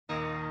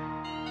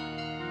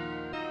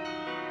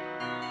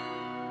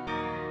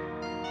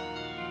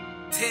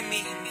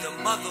Timmy, the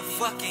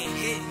motherfucking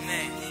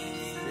hitman.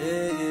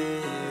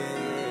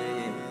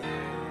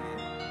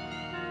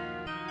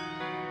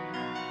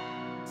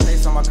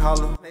 Next time I call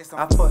her,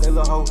 I fuck that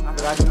little hoe,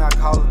 but I do not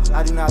call her.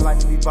 I do not like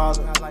to be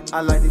bothered. I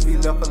like to be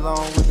left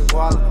alone with the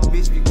Guala.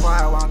 Bitch, be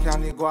quiet while I'm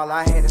counting the Guala.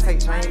 I had to take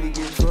train to get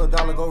you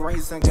 $1. Go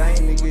raise some game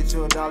to get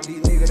you $1.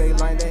 These niggas, they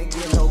lame, they ain't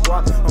getting no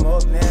guap. I'm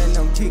up now and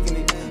I'm kicking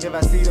it. If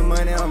I see the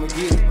money, I'ma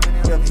get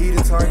it. If he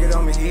the target,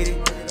 I'ma hit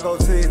it. Go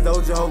to his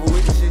dojo over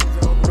with the shit.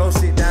 Blow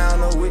shit down,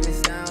 no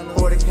witness.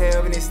 Pour the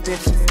cab and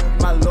extensions.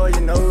 My lawyer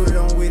know that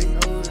I'm with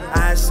it.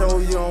 I show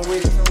you I'm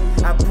with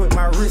it. I put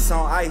my wrist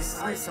on ice.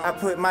 I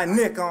put my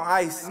neck on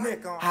ice.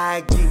 How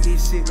I get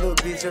this shit, little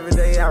bitch, every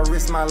day I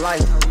risk my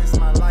life.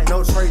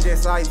 No trade,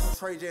 just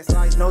ice.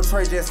 No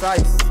trade, just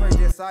ice.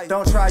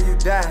 Don't try, you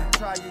die.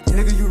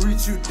 Nigga, you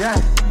reach, you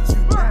die.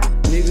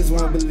 Niggas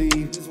won't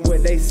believe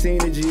what they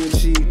seen at G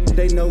achieve.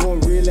 They know I'm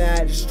really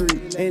out the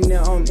street, and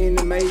now I'm in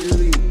the major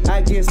league.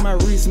 I guess my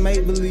wrist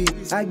make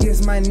believe, I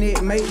guess my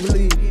neck make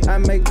believe. I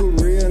make a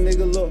real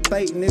nigga look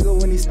fake, nigga,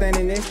 when he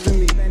standing next to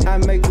me. I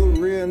make a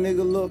real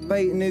nigga look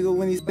fake, nigga,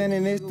 when he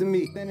standing next to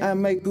me. I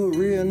make a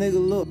real nigga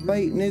look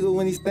fake, nigga,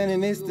 when he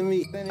standing next to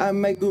me. I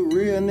make a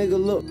real nigga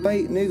look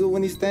fake, nigga,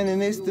 when he standing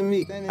next to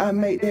me. I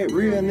make that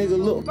real nigga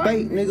look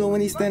fake, nigga,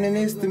 when he standing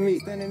next to me.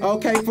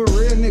 Okay, for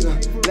real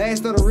nigga,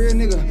 last of the real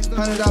nigga,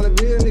 $100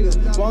 bill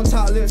nigga, won't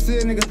talk lip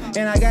seal nigga,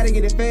 and I gotta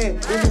get it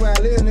fast. This is where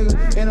I live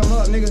nigga, and I'm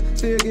up nigga,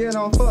 still getting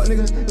on fuck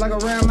nigga, like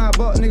around my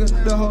butt nigga.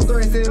 The whole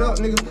thread set up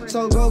nigga,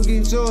 so go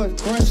get yours,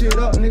 run shit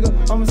up nigga.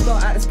 I'ma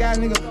start out the sky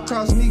nigga,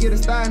 cross me get a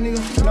star nigga,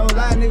 no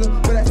lie nigga,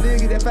 but I still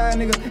get that fire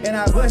nigga, and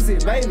I bust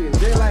it baby,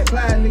 just like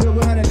fly nigga,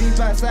 100 deep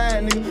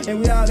outside nigga, and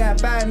we all got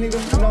fire nigga,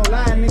 no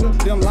lie nigga.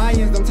 Them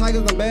lions, them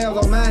tigers, them bears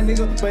on my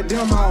nigga, but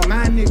them all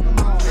my nigga.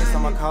 Next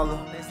time I call her,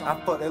 I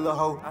fuck that little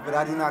hoe, but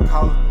I do not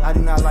call her. I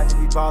do not like to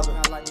be bothered.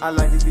 I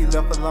like to be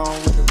left alone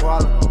with the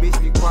Guala. Bitch,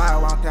 be quiet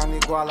while I'm counting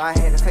the Guala. I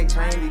had to take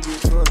train to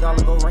get you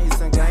 $1. Go raise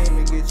some game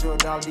to get you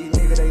 $1. These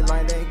niggas, they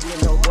lame, they ain't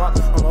getting no guap.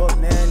 I'm up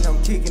now and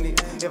I'm kicking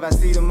it. If I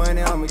see the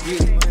money, I'ma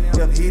get it.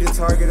 If he the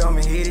target,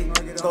 I'ma hit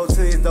it. Go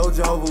to his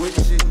dojo over with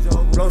the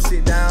shit. Blow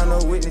shit down,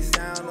 no witness.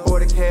 Pour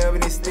the cab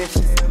and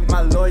extensions.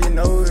 My lawyer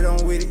know that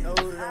I'm with it.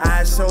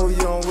 I show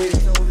you I'm with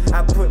it.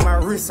 I put my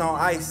wrist on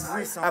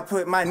ice. I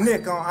put my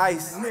neck on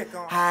ice.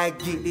 How I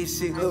get this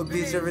shit, little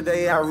bitch, every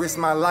day I risk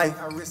my life.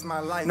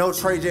 No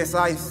trade, just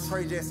ice.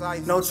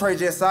 No trade,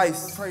 just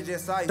ice.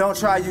 Don't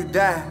try, you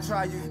die.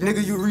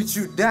 Nigga, you reach,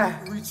 you die.